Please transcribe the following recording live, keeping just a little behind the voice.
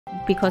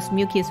because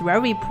Milky is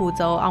very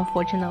poodle,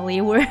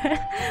 unfortunately,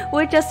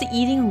 we're just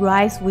eating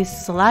rice with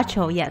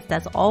cilantro. Yes,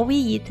 that's all we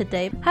eat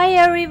today. Hi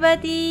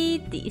everybody,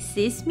 this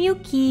is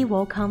Milky.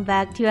 Welcome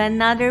back to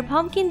another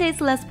Pumpkin Days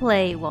Let's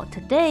Play. Well,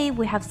 today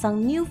we have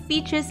some new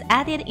features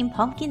added in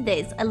Pumpkin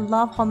Days. I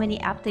love how many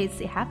updates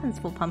it happens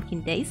for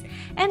Pumpkin Days.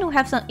 And we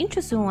have some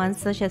interesting ones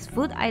such as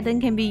food item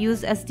can be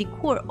used as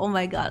decor. Oh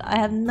my god, I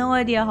have no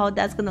idea how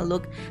that's gonna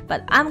look.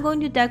 But I'm going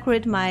to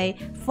decorate my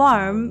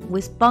farm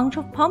with bunch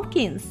of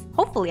pumpkins.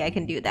 Hopefully I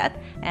can do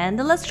that. And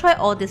let's try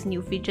all these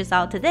new features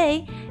out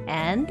today.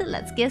 And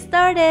let's get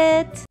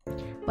started.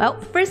 Well,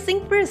 first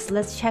thing first,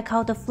 let's check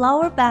out the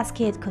flower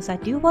basket because I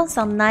do want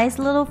some nice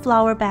little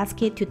flower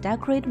basket to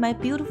decorate my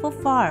beautiful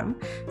farm.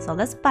 So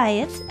let's buy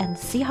it and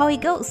see how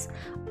it goes.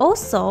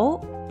 Also,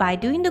 by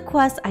doing the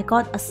quest, I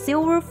got a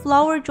silver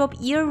flower drop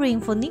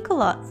earring from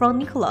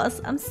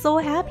Nicholas. I'm so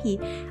happy.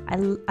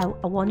 I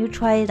want to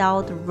try it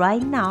out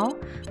right now.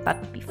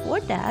 But before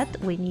that,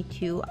 we need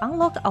to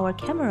unlock our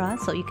camera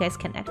so you guys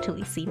can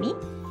actually see me.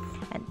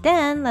 And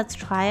then let's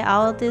try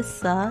out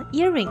this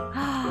earring.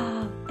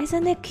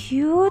 Isn't it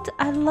cute?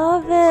 I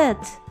love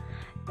it.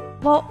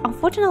 Well,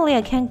 unfortunately,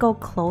 I can't go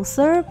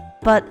closer,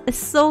 but it's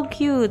so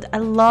cute. I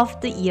love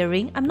the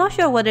earring. I'm not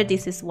sure whether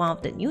this is one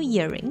of the new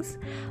earrings.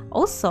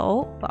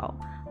 Also,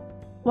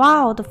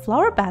 wow, the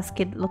flower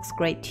basket looks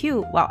great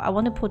too. Wow, I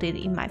want to put it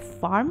in my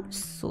farm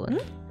soon.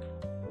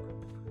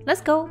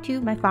 Let's go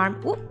to my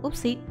farm.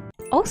 Oopsie.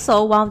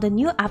 Also, one of the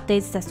new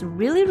updates that's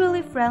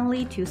really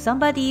friendly to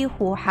somebody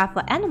who have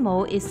an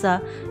animal is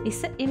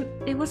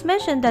it was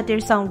mentioned that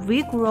there's some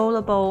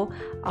regrowable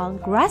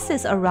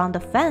grasses around the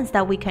fence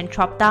that we can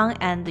chop down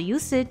and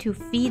use it to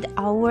feed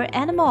our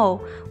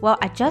animal. Well,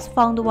 I just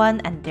found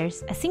one and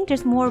I think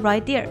there's more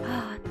right there.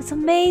 That's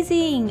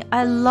amazing.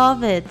 I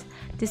love it.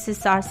 This is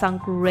some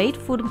great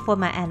food for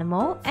my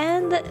animal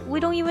and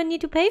we don't even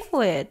need to pay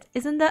for it.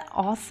 Isn't that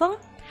awesome?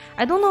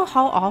 I don't know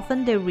how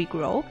often they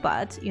regrow,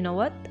 but you know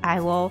what? I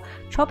will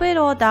chop it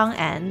all down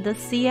and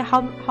see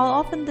how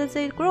often does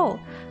it grow.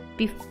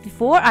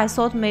 Before I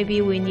thought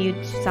maybe we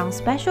need some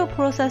special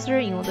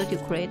processor in order to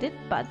create it,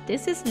 but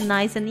this is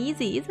nice and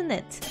easy, isn't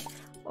it?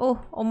 Oh,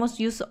 almost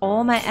used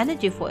all my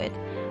energy for it.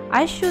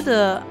 I should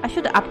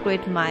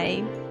upgrade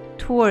my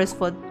tools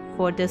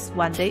for this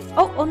one day.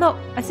 Oh no,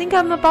 I think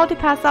I'm about to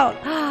pass out.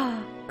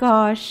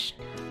 Gosh.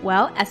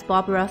 Well, as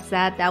Barbara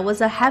said, that was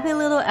a happy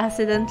little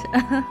accident.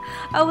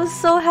 I was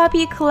so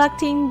happy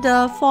collecting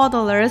the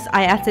 $4.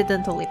 I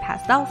accidentally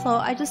passed out, so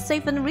I just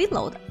save and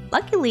reload.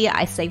 Luckily,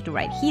 I saved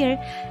right here,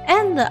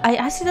 and I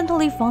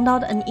accidentally found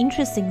out an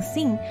interesting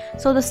thing.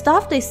 So the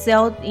stuff they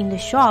sell in the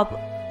shop,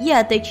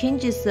 yeah, they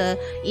changes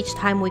each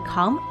time we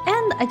come,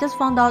 and I just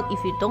found out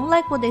if you don't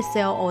like what they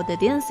sell or they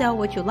didn't sell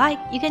what you like,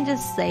 you can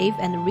just save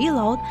and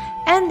reload,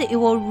 and it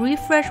will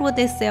refresh what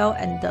they sell,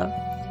 and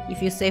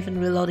if you save and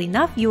reload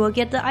enough, you will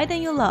get the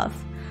item you love.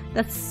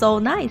 That's so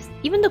nice.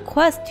 Even the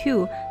quest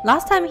too.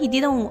 Last time he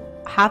didn't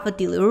have a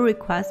delivery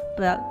request,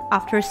 but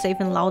after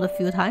saving and load a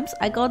few times,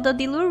 I got the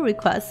delivery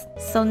request.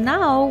 So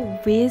now,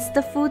 with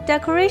the food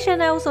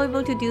decoration, I'm also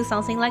able to do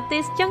something like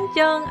this.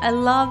 Jung. I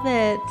love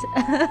it.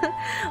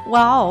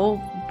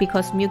 Wow.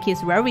 Because Milky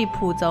is very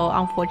poodle,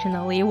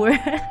 unfortunately,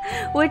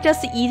 we're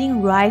just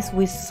eating rice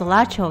with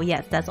cilantro.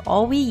 Yes, that's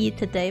all we eat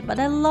today. But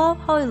I love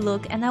how it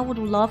looks, and I would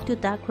love to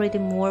decorate it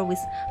more with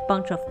a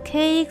bunch of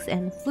cakes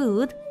and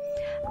food.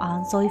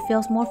 So it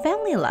feels more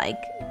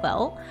family-like.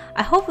 Well,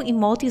 I hope in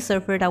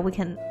multi-server that we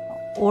can,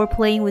 or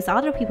playing with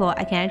other people,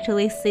 I can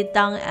actually sit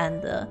down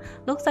and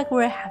looks like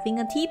we're having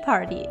a tea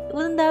party.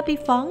 Wouldn't that be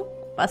fun?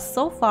 But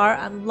so far,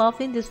 I'm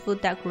loving this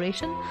food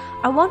decoration.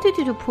 I wanted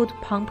to put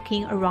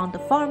pumpkin around the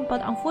farm,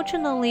 but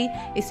unfortunately,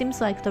 it seems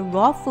like the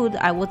raw food,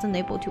 I wasn't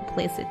able to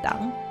place it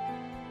down.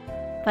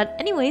 But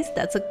anyways,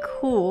 that's a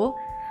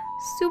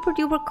super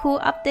duper cool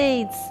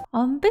updates.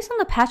 Based on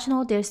the patch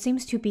note, there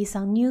seems to be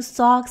some new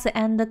socks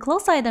and the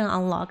clothes item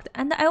unlocked,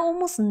 and I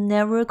almost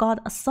never got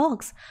a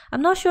socks.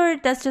 I'm not sure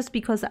if that's just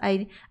because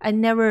I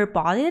never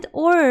bought it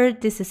or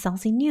this is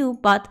something new,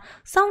 but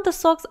some of the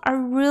socks are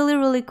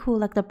really cool,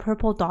 like the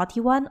purple dotty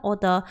one or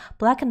the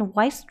black and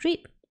white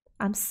strip.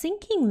 I'm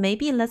thinking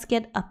maybe let's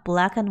get a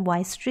black and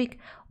white streak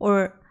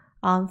or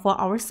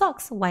for our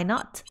socks. Why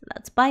not?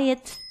 Let's buy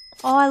it.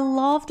 Oh, I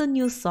love the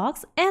new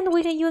socks, and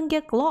we can even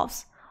get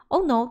gloves.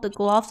 Oh no, the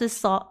gloves is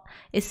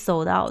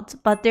sold out,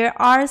 but there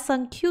are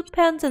some cute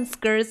pants and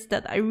skirts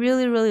that I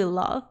really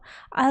love.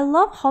 I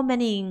love how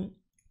many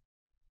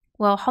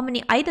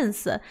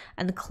items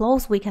and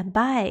clothes we can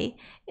buy.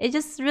 It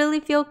just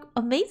really feels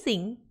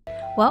amazing.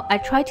 Well, I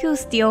tried to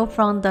steal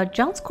from the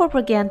Jounce Corp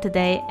again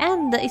today,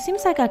 and it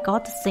seems like I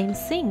got the same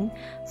thing.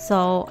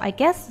 So I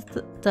guess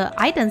the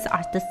items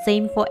are the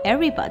same for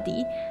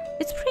everybody.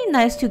 It's pretty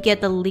nice to get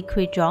the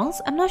liquid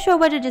Jounce. I'm not sure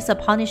whether it's a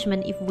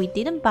punishment if we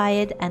didn't buy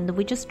it and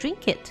we just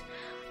drink it.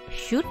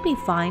 Should be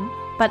fine.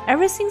 But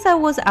ever since I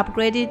was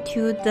upgraded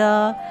to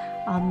the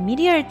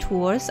meteor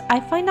tours, I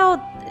find out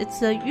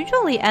it's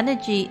usually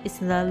energy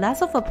is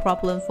less of a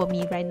problem for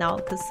me right now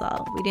because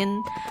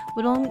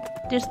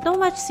there's not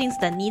much things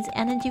that needs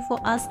energy for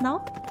us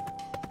now.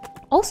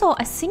 Also,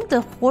 I think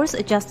the horse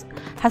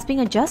has been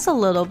adjusted a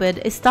little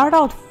bit. It started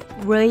out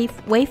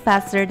way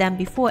faster than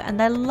before,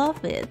 and I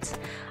love it.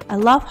 I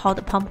love how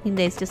the pumpkin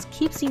days just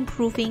keeps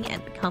improving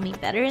and becoming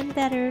better and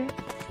better.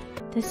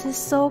 This is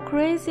so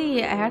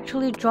crazy. I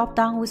actually dropped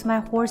down with my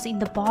horse in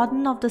the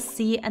bottom of the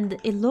sea and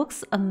it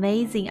looks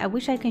amazing. I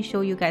wish I can show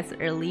you guys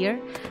earlier,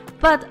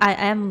 but I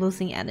am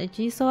losing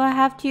energy, so I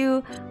have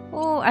to...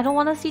 Oh, I don't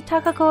want to see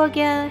Takako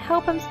again.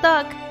 Help, I'm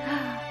stuck.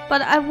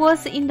 But I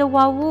was in the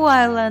Wawu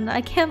Island. I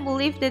can't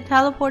believe they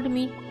teleported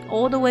me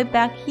all the way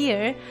back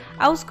here.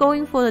 I was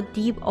going for the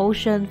deep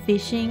ocean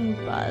fishing,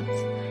 but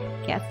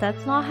guess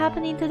that's not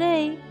happening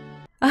today.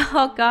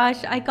 Oh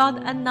gosh, I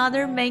got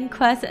another main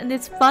quest and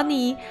it's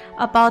funny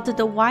about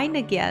the wine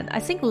again. I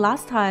think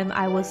last time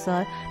I was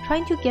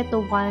trying to get the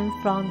wine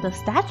from the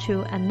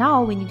statue, and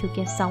now we need to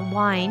get some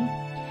wine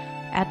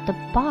at the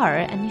bar,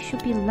 and it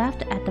should be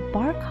left at the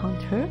bar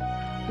counter.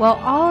 Well,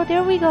 oh,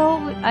 there we go.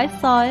 I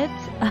saw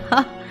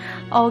it.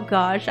 Oh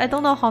gosh, I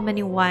don't know how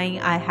many wine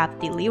I have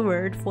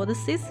delivered for the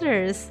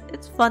sisters.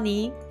 It's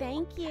funny.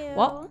 Thank you.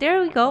 Well,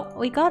 there we go.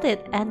 We got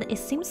it. And it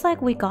seems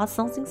like we got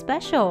something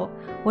special.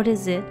 What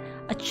is it?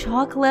 A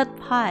chocolate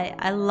pie.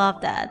 I love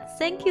that.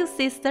 Thank you,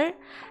 sister.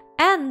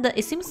 And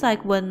it seems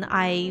like when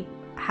I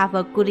have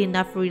a good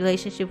enough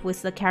relationship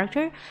with the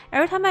character,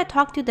 every time I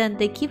talk to them,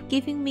 they keep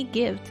giving me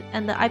gifts.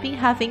 And I've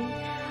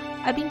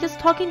been just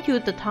talking to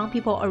the town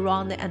people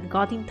around and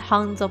gotten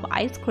tons of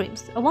ice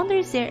creams. I wonder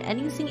is there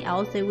anything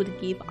else they would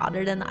give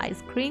other than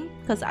ice cream?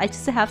 Because I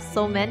just have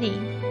so many.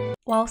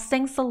 Well,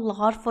 thanks a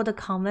lot for the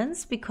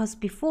comments, because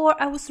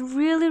before I was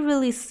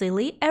really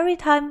silly. Every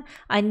time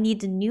I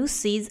need new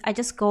seeds, I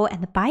just go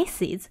and buy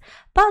seeds.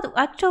 But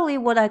actually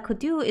what I could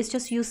do is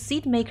just use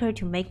seed maker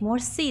to make more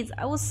seeds.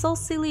 I was so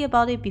silly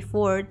about it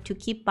before to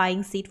keep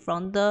buying seed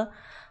from the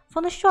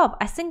shop.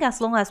 I think as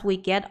long as we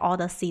get all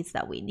the seeds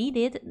that we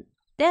needed,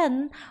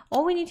 then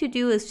all we need to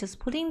do is just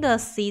putting the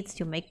seeds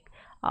to make,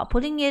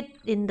 putting it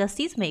in the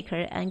seeds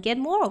maker and get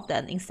more of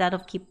them instead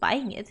of keep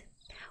buying it.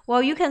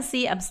 Well, you can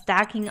see I'm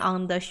stacking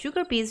on the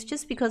sugar beets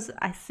just because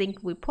I think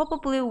we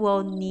probably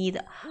will need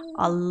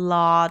a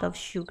lot of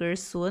sugar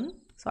soon.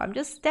 So I'm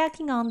just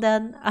stacking on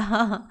them.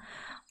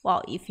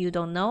 Well, if you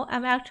don't know,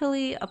 I'm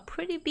actually a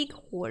pretty big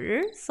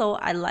hoarder, so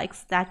I like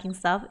stacking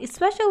stuff,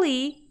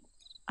 especially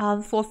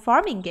for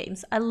farming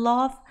games. I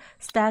love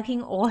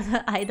stacking all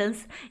the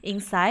items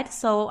inside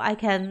so I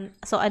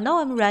know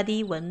I'm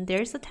ready when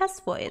there's a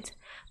test for it.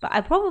 But I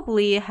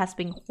probably has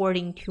been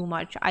hoarding too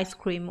much ice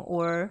cream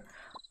or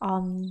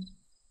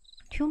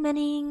too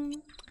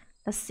many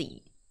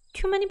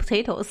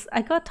potatoes.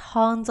 I got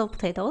tons of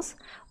potatoes.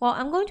 Well,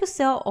 I'm going to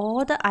sell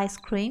all the ice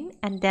cream,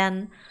 and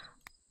then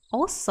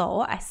also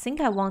I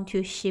think I want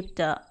to ship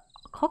the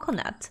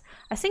coconut.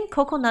 I think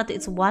coconut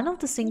is one of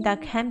the things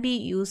that can be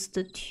used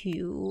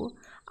to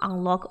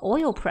unlock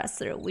oil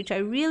presser, which I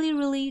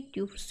really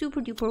do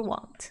super duper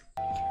want.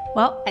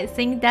 Well, I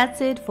think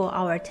that's it for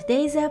our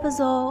today's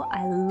episode.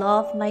 I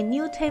love my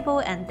new table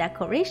and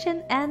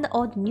decoration and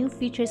all the new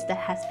features that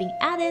has been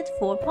added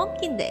for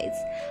Pumpkin Days.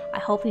 I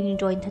hope you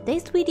enjoyed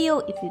today's video.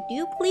 If you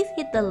do, please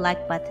hit the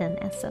like button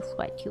and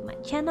subscribe to my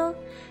channel.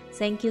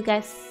 Thank you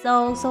guys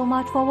so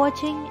much for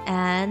watching,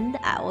 and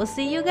I will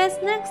see you guys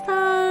next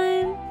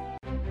time.